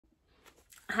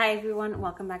Hi everyone,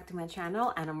 welcome back to my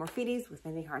channel, Anna Morphides with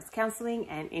Mending Hearts Counseling.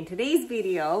 And in today's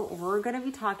video, we're going to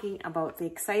be talking about the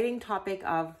exciting topic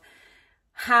of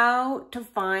how to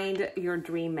find your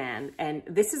dream man. And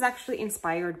this is actually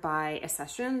inspired by a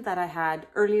session that I had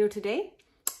earlier today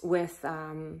with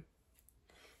a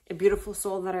beautiful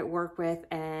soul that I work with.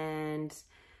 And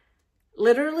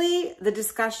literally the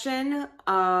discussion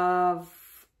of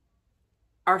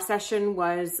our session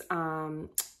was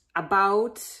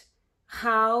about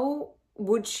how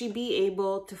would she be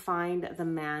able to find the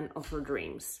man of her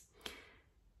dreams?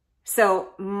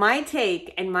 So my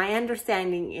take and my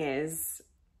understanding is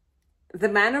the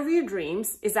man of your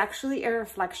dreams is actually a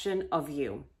reflection of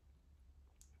you,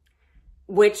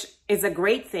 which is a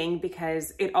great thing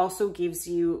because it also gives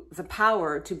you the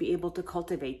power to be able to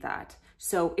cultivate that.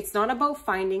 So it's not about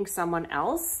finding someone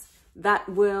else that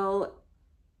will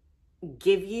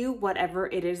give you whatever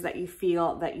it is that you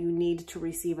feel that you need to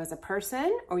receive as a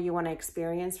person or you want to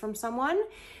experience from someone.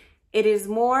 It is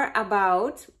more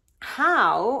about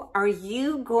how are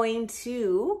you going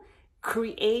to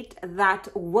create that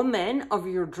woman of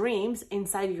your dreams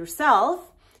inside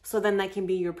yourself, so then that can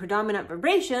be your predominant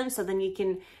vibration, so then you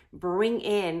can bring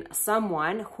in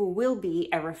someone who will be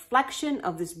a reflection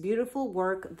of this beautiful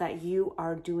work that you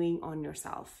are doing on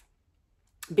yourself.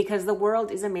 Because the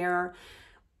world is a mirror.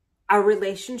 Our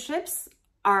relationships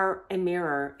are a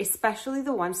mirror, especially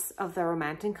the ones of the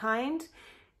romantic kind.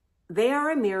 They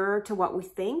are a mirror to what we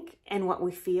think and what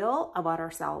we feel about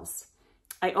ourselves.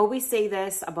 I always say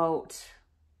this about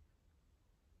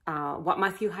what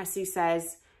Matthew Hussey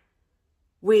says.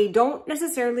 We don't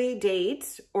necessarily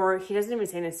date, or he doesn't even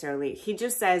say necessarily. He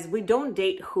just says we don't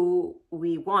date who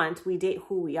we want, we date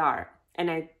who we are.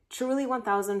 And I truly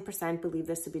 1000% believe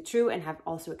this to be true and have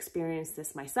also experienced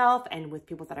this myself and with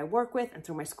people that I work with and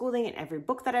through my schooling and every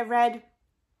book that I've read.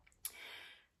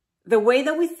 The way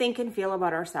that we think and feel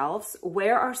about ourselves,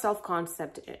 where our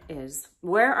self-concept is,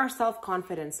 where our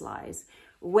self-confidence lies,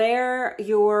 where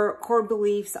your core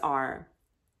beliefs are,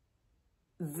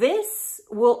 this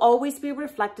will always be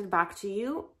reflected back to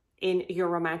you in your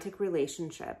romantic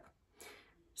relationship.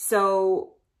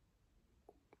 So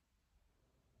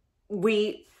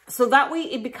that way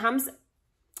it becomes,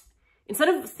 instead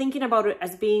of thinking about it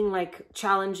as being like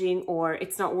challenging or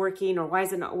it's not working or why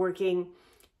is it not working,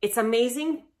 it's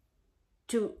amazing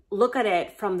to look at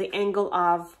it from the angle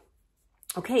of,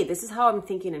 okay, this is how I'm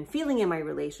thinking and feeling in my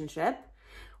relationship.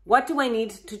 What do I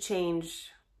need to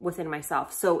change within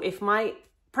myself? So if my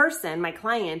person, my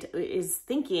client is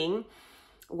thinking,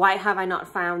 why have I not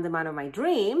found the man of my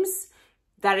dreams?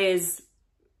 That is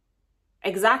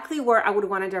exactly where I would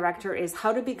want to direct her, is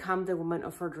how to become the woman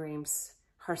of her dreams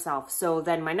herself. So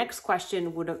then my next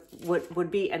question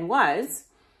would be, and was,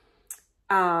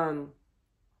 so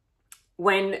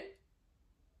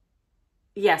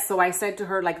I said to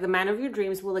her, like, the man of your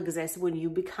dreams will exist when you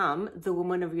become the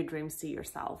woman of your dreams to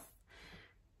yourself.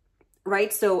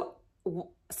 Right? So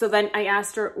then I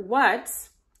asked her, what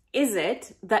is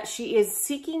it that she is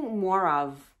seeking more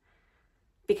of?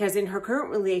 Because in her current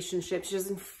relationship, she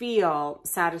doesn't feel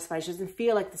satisfied. She doesn't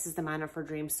feel like this is the man of her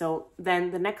dreams. So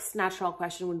then the next natural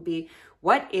question would be,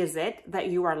 what is it that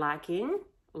you are lacking,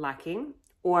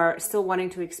 or still wanting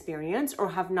to experience, or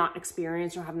have not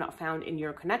experienced, or have not found in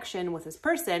your connection with this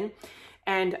person?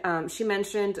 And she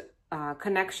mentioned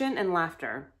connection and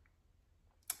laughter.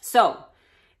 So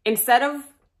instead of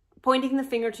pointing the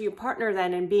finger to your partner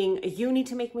then and being, you need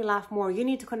to make me laugh more, you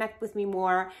need to connect with me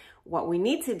more, what we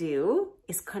need to do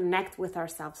is connect with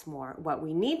ourselves more. What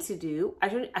we need to do, I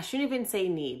shouldn't even say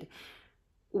need,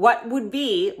 what would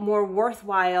be more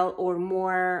worthwhile or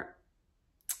more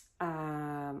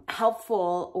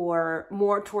helpful or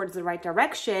more towards the right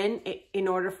direction in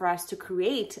order for us to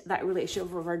create that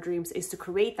relationship of our dreams, is to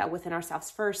create that within ourselves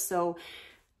first. So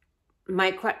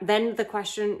then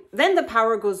the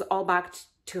power goes all back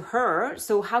to her.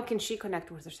 So how can she connect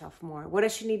with herself more? What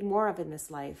does she need more of in this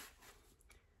life?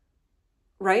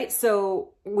 Right?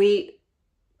 So we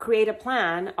create a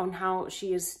plan on how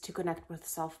she is to connect with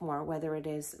self more, whether it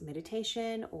is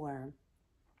meditation or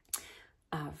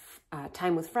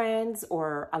time with friends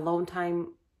or alone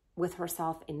time with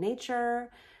herself in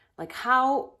nature. Like,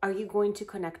 how are you going to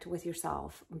connect with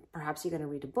yourself? Perhaps you're going to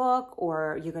read a book,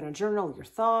 or you're going to journal your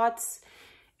thoughts.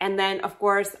 And then, of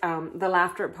course, the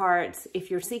laughter part,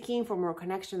 if you're seeking for more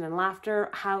connection and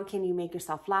laughter, how can you make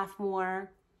yourself laugh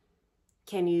more?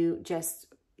 Can you just,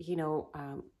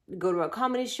 go to a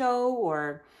comedy show,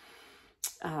 or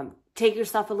take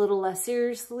yourself a little less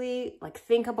seriously? Like,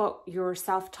 think about your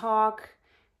self-talk.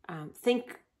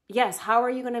 Think, yes, how are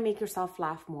you going to make yourself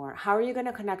laugh more? How are you going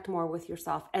to connect more with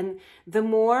yourself? And the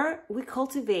more we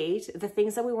cultivate the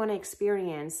things that we want to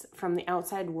experience from the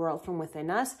outside world, from within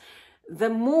us, the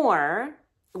more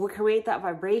we create that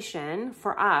vibration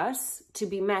for us to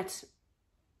be met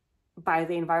by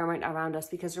the environment around us.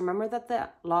 Because remember that the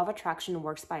law of attraction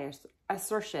works by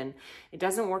assertion. It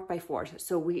doesn't work by force.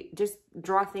 So we just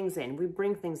draw things in. We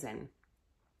bring things in.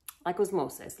 Like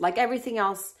osmosis. Like everything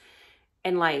else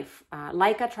in life.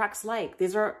 Like attracts like.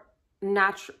 These are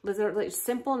natural. These are like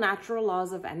simple natural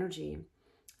laws of energy.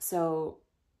 So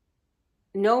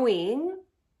knowing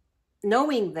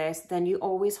this, then you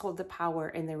always hold the power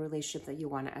in the relationship that you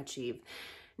want to achieve.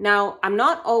 Now, I'm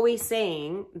not always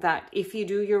saying that if you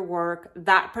do your work,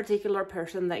 that particular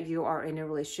person that you are in a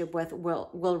relationship with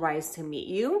will rise to meet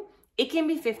you. It can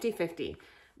be 50-50.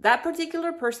 That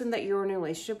particular person that you're in a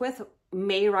relationship with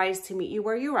may rise to meet you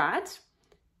where you're at,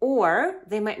 or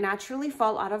they might naturally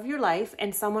fall out of your life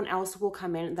and someone else will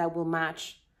come in that will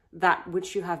match that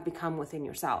which you have become within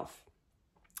yourself.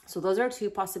 So those are two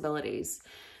possibilities.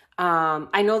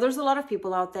 I know there's a lot of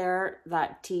people out there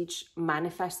that teach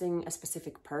manifesting a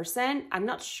specific person. I'm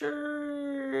not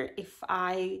sure if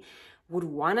I would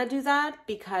want to do that,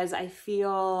 because I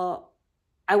feel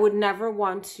I would never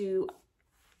want to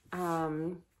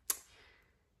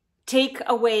take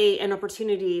away an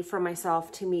opportunity for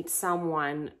myself to meet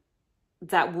someone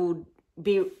that would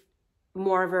be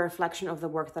more of a reflection of the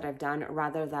work that I've done,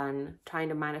 rather than trying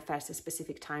to manifest a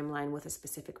specific timeline with a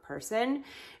specific person.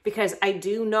 Because I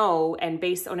do know, and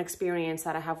based on experience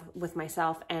that I have with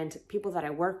myself and people that I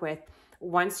work with,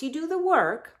 once you do the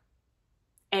work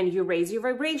and you raise your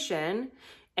vibration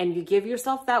and you give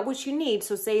yourself that which you need.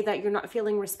 So say that you're not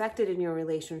feeling respected in your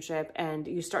relationship and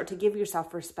you start to give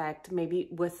yourself respect, maybe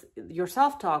with your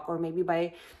self-talk, or maybe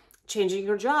by changing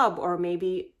your job, or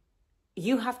maybe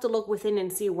you have to look within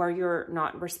and see where you're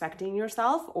not respecting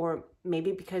yourself, or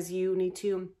maybe because you need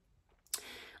to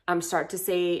start to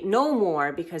say no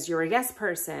more because you're a yes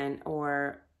person,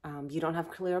 or you don't have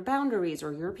clear boundaries,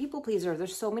 or you're a people pleaser.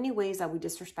 There's so many ways that we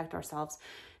disrespect ourselves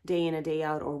day in and day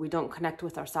out, or we don't connect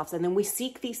with ourselves. And then we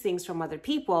seek these things from other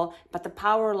people, but the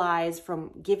power lies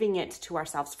from giving it to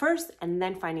ourselves first and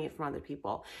then finding it from other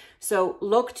people. So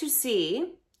look to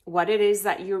see what it is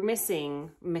that you're missing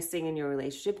in your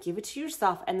relationship. Give it to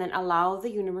yourself, and then allow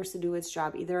the universe to do its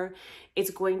job. Either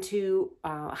it's going to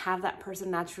have that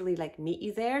person naturally like meet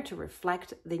you there to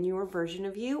reflect the newer version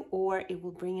of you, or it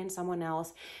will bring in someone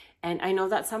else. And I know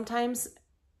that sometimes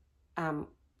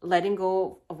letting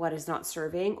go of what is not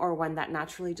serving, or when that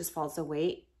naturally just falls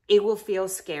away, it will feel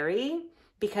scary,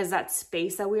 because that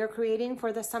space that we are creating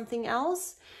for the something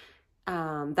else,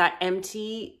 that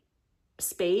empty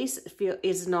space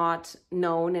is not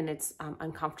known, and it's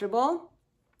uncomfortable.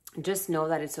 Just know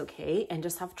that it's okay, and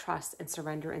just have trust and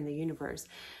surrender in the universe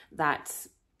that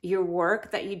your work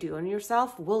that you do on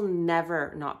yourself will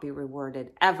never not be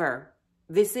rewarded, ever.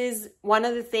 This is one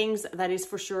of the things that is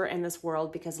for sure in this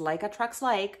world, because like attracts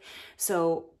like.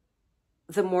 So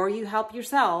the more you help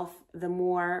yourself, the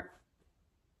more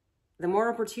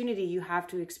opportunity you have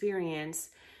to experience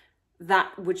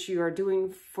that which you are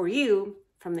doing for you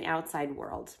from the outside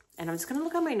world. And I'm just going to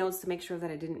look at my notes to make sure that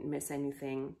I didn't miss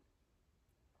anything.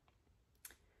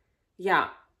 Yeah.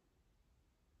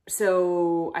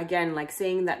 So again, like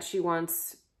saying that she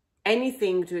wants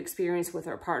anything to experience with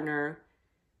her partner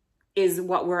is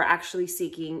what we're actually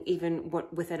seeking, even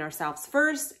within ourselves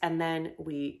first. And then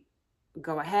we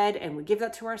go ahead and we give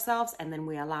that to ourselves, and then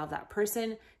we allow that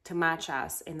person to match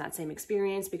us in that same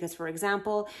experience. Because for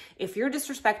example, if you're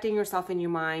disrespecting yourself in your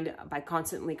mind by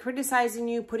constantly criticizing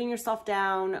you, putting yourself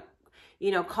down,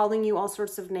 calling you all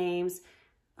sorts of names,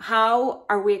 how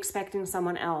are we expecting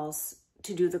someone else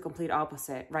to do the complete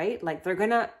opposite, right? Like they're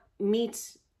gonna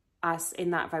meet us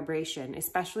in that vibration,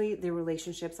 especially the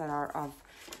relationships that are of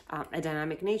a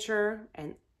dynamic nature,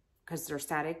 and because they're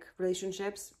static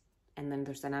relationships. And then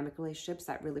there's dynamic relationships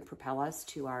that really propel us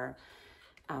to our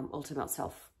ultimate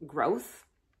self-growth.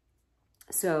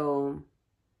 So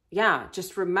yeah,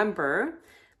 just remember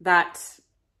that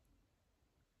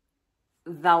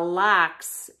the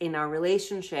lacks in our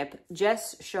relationship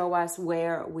just show us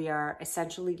where we are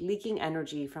essentially leaking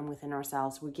energy from within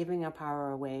ourselves. We're giving our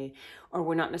power away, or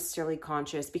we're not necessarily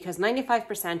conscious, because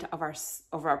 95%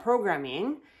 of our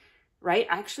programming, right?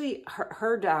 I actually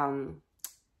heard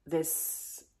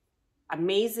this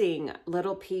amazing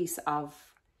little piece of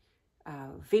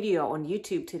video on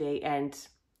YouTube today. And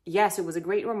yes, it was a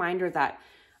great reminder that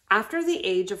after the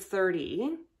age of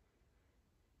 30,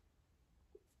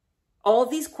 all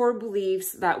these core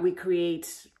beliefs that we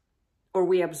create or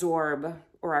we absorb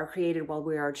or are created while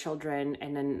we are children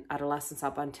and then adolescents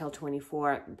up until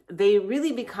 24, they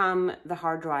really become the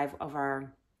hard drive of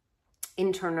our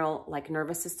internal like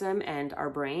nervous system and our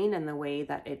brain, and the way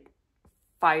that it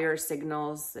fires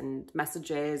signals and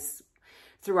messages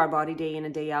through our body day in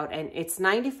and day out. And it's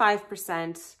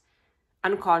 95%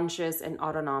 unconscious and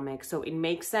autonomic. So it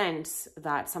makes sense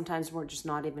that sometimes we're just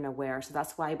not even aware. So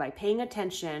that's why by paying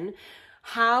attention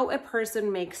how a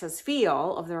person makes us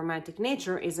feel of the romantic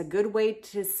nature is a good way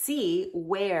to see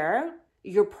where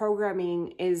your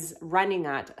programming is running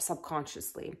at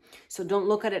subconsciously. So don't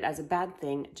look at it as a bad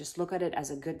thing, just look at it as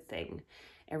a good thing.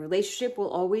 A relationship will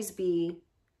always be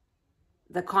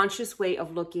the conscious way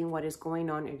of looking what is going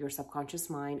on in your subconscious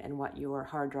mind and what your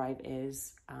hard drive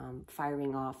is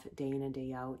firing off day in and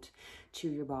day out to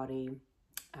your body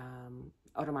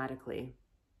automatically.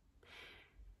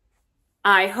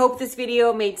 I hope this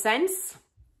video made sense.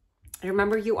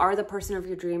 Remember, you are the person of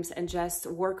your dreams, and just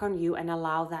work on you and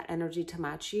allow that energy to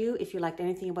match you. If you liked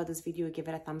anything about this video, give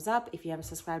it a thumbs up. If you haven't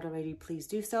subscribed already, please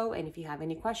do so. And if you have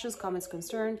any questions, comments,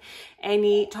 concerns,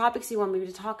 any topics you want me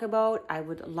to talk about, I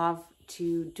would love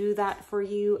to do that for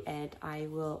you. And I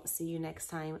will see you next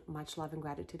time. Much love and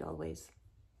gratitude always.